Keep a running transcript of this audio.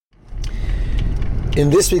In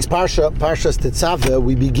this week's Parsha, Parshas Titzaveh,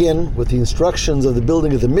 we begin with the instructions of the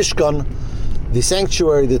building of the Mishkan, the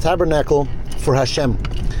sanctuary, the tabernacle for Hashem.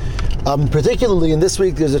 Particularly in this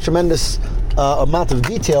week, there's a tremendous amount of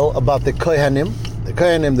detail about the Kohanim,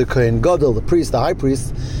 the Kohen Gadol, the priest, the high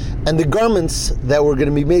priest, and the garments that were going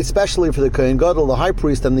to be made specially for the Kohen Gadol, the high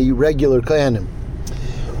priest, and the regular Kohanim.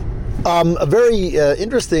 A very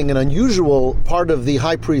interesting and unusual part of the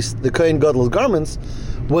high priest, the Kohen Gadol's garments,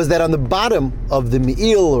 was that on the bottom of the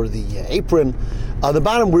me'il, or the apron, on the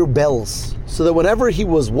bottom were bells. So that whenever he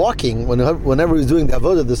was walking, whenever he was doing the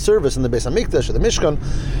avodah, the service in the Beis HaMikdash or the Mishkan,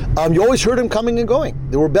 you always heard him coming and going.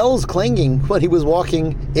 There were bells clanging when he was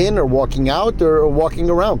walking in or walking out or walking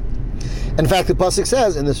around. In fact, the pasuk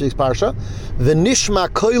says in this week's parsha, "The nishma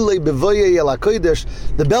koilei bevoyei el hakodesh."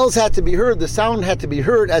 The bells had to be heard. The sound had to be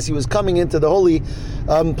heard as he was coming into the holy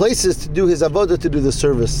places to do his avodah, to do the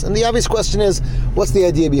service. And the obvious question is, what's the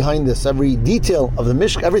idea behind this? Every detail of the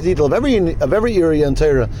Mishkan, every detail of every area in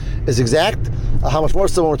Torah is exact. How much more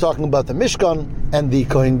so when we're talking about the Mishkan and the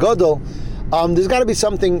Kohen Gadol? There's got to be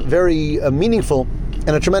something very meaningful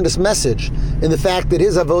and a tremendous message in the fact that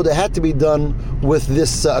his avodah had to be done with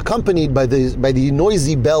this accompanied by the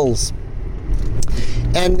noisy bells,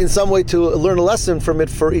 and in some way to learn a lesson from it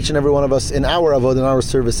for each and every one of us in our avodah, in our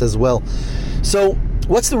service as well. So,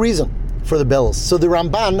 what's the reason for the bells? So the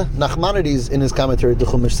Ramban, Nachmanides, in his commentary to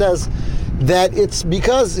Chumash, says that it's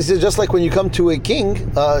because, he says, just like when you come to a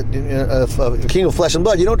king, a king of flesh and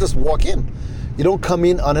blood, you don't just walk in. You don't come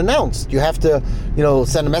in unannounced. You have to,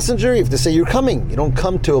 send a messenger. You have to say you're coming. You don't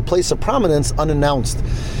come to a place of prominence unannounced.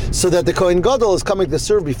 So that the Kohen Gadol is coming to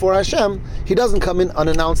serve before Hashem, he doesn't come in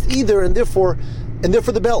unannounced either, and therefore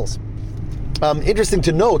the bells. Interesting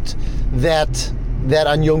to note that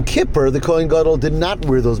on Yom Kippur, the Kohen Gadol did not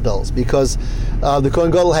wear those bells, because the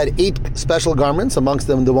Kohen Gadol had 8 special garments, amongst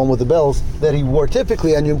them the one with the bells, that he wore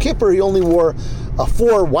typically. On Yom Kippur, he only wore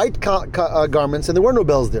 4 white garments, and there were no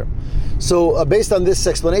bells there. So based on this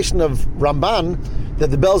explanation of Ramban,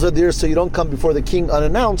 that the bells are there so you don't come before the king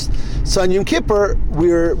unannounced, so on Yom Kippur,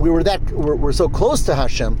 we're so close to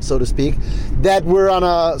Hashem, so to speak, that we're on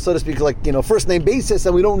a, so to speak, first name basis,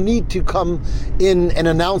 and we don't need to come in and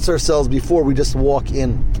announce ourselves before we just walk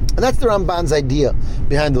in. And that's the Ramban's idea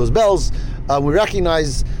behind those bells. We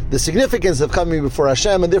recognize the significance of coming before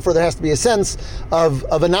Hashem, and therefore there has to be a sense of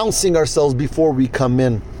announcing ourselves before we come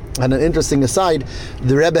in. And an interesting aside,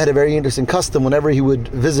 the Rebbe had a very interesting custom whenever he would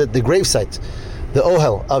visit the gravesite, the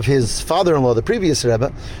ohel of his father-in-law, the previous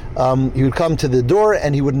Rebbe. He would come to the door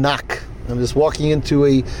and he would knock. I'm just walking into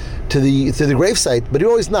the gravesite, but he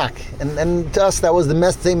always knock. And to us, that was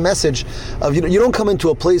the same message of you don't come into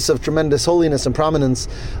a place of tremendous holiness and prominence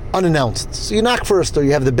unannounced. So you knock first, or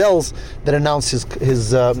you have the bells that announce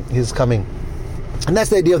his coming. And that's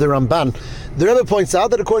the idea of the Ramban. The Rebbe points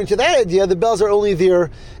out that according to that idea, the bells are only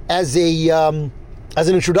there as an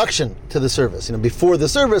introduction to the service. Before the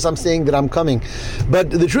service, I'm saying that I'm coming.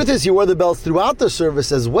 But the truth is, you wear the bells throughout the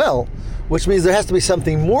service as well, which means there has to be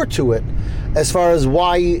something more to it as far as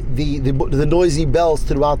why the noisy bells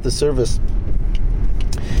throughout the service.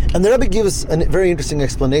 And the Rebbe gives a very interesting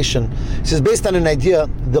explanation. He says, based on an idea,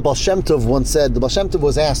 the Baal Shem Tov once said, the Baal Shem Tov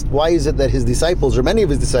was asked, why is it that his disciples, or many of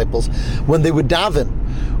his disciples, when they would daven,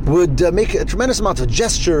 would make a tremendous amount of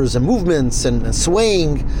gestures and movements and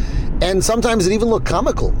swaying, and sometimes it even looked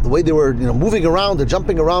comical, the way they were moving around or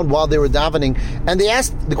jumping around while they were davening. And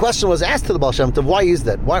the question was asked to the Baal Shem Tov, why is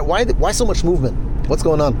that? Why so much movement? What's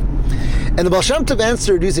going on? And the Baal Shem Tov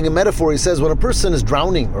answered using a metaphor. He says, when a person is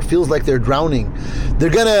drowning or feels like they're drowning, they're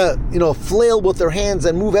gonna, flail with their hands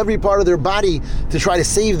and move every part of their body to try to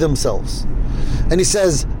save themselves. And he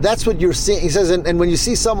says, that's what you're seeing. He says, and when you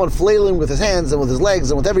see someone flailing with his hands and with his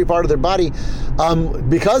legs and with every part of their body,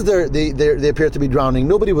 because they appear to be drowning,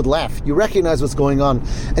 nobody would laugh. You recognize what's going on.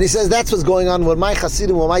 And he says, that's what's going on when my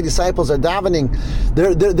Hasidim, when my disciples are davening.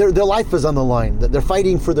 Their life is on the line. They're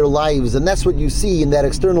fighting for their lives. And that's what you see in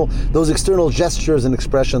those external gestures and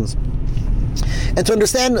expressions. And to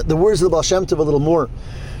understand the words of the Baal Shem Tov a little more,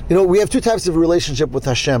 we have 2 types of relationship with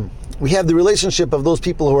Hashem. We have the relationship of those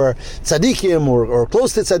people who are tzaddikim or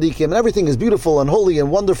close to tzaddikim, and everything is beautiful and holy and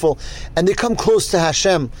wonderful, and they come close to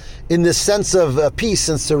Hashem in this sense of peace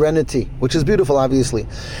and serenity, which is beautiful, obviously.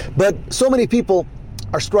 But so many people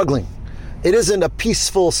are struggling. It isn't a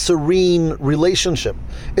peaceful, serene relationship.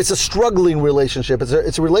 It's a struggling relationship.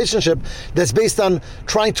 It's a relationship that's based on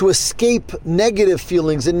trying to escape negative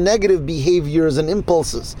feelings and negative behaviors and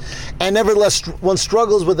impulses. And nevertheless, one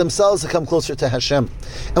struggles with themselves to come closer to Hashem.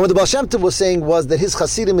 And what the Baal Shem Tov was saying was that his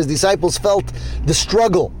Hasidim, his disciples, felt the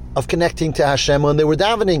struggle of connecting to Hashem. When they were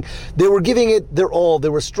davening, they were giving it their all. They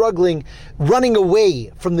were struggling, running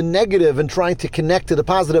away from the negative and trying to connect to the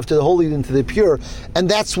positive, to the holy and to the pure. And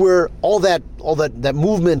that's where all that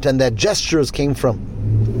movement and that gestures came from.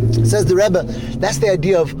 Says the Rebbe, that's the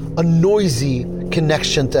idea of a noisy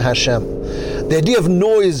connection to Hashem. The idea of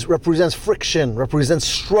noise represents friction, represents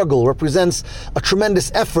struggle, represents a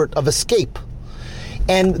tremendous effort of escape.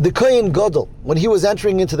 And the Kohen Gadol, when he was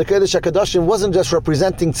entering into the Kodesh HaKadoshim, wasn't just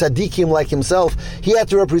representing tzaddikim like himself. He had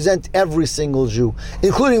to represent every single Jew,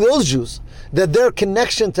 including those Jews that their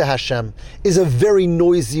connection to Hashem is a very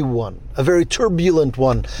noisy one, a very turbulent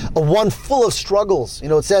one, a one full of struggles.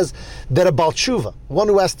 It says that a Baal Tshuva, one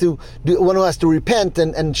who has to repent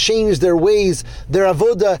and change their ways, their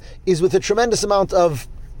avoda is with a tremendous amount of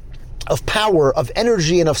power, of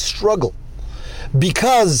energy, and of struggle,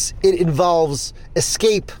 because it involves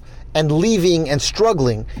escape and leaving and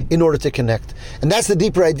struggling in order to connect. And that's the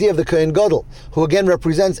deeper idea of the Kohen Gadol, who again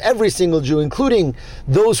represents every single Jew, including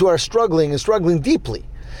those who are struggling and struggling deeply.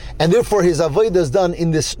 And therefore his avodah is done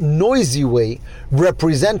in this noisy way,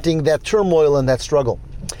 representing that turmoil and that struggle.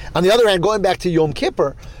 On the other hand, going back to Yom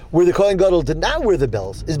Kippur, where the Kohen Gadol did not wear the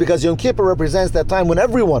bells, is because Yom Kippur represents that time when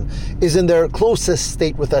everyone is in their closest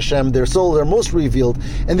state with Hashem, their souls are most revealed,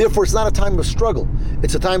 and therefore it's not a time of struggle.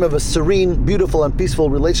 It's a time of a serene, beautiful, and peaceful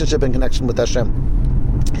relationship and connection with Hashem.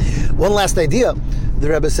 One last idea, the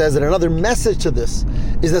Rebbe says, that another message to this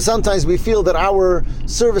is that sometimes we feel that our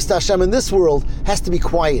service to Hashem in this world has to be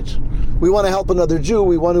quiet. We want to help another Jew.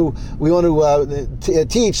 We want to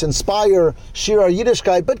teach, inspire, share our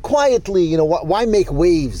Yiddishkeit, but quietly. Why make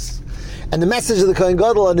waves? And the message of the Kohen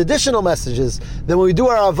Gadol, an additional message, is that when we do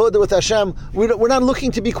our avodah with Hashem, we're not looking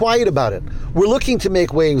to be quiet about it. We're looking to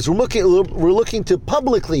make waves. We're looking to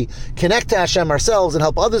publicly connect to Hashem ourselves and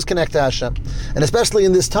help others connect to Hashem. And especially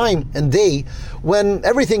in this time and day when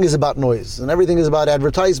everything is about noise and everything is about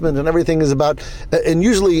advertisement and everything is about, and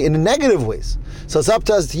usually in negative ways. So it's up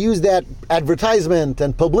to us to use that advertisement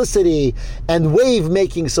and publicity and wave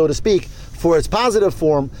making, so to speak, for its positive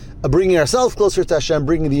form, bringing ourselves closer to Hashem,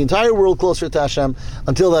 bringing the entire world closer to Hashem,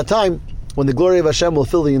 until that time when the glory of Hashem will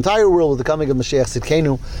fill the entire world with the coming of Mashiach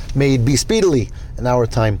Tzidkenu. May it be speedily in our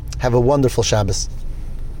time. Have a wonderful Shabbos.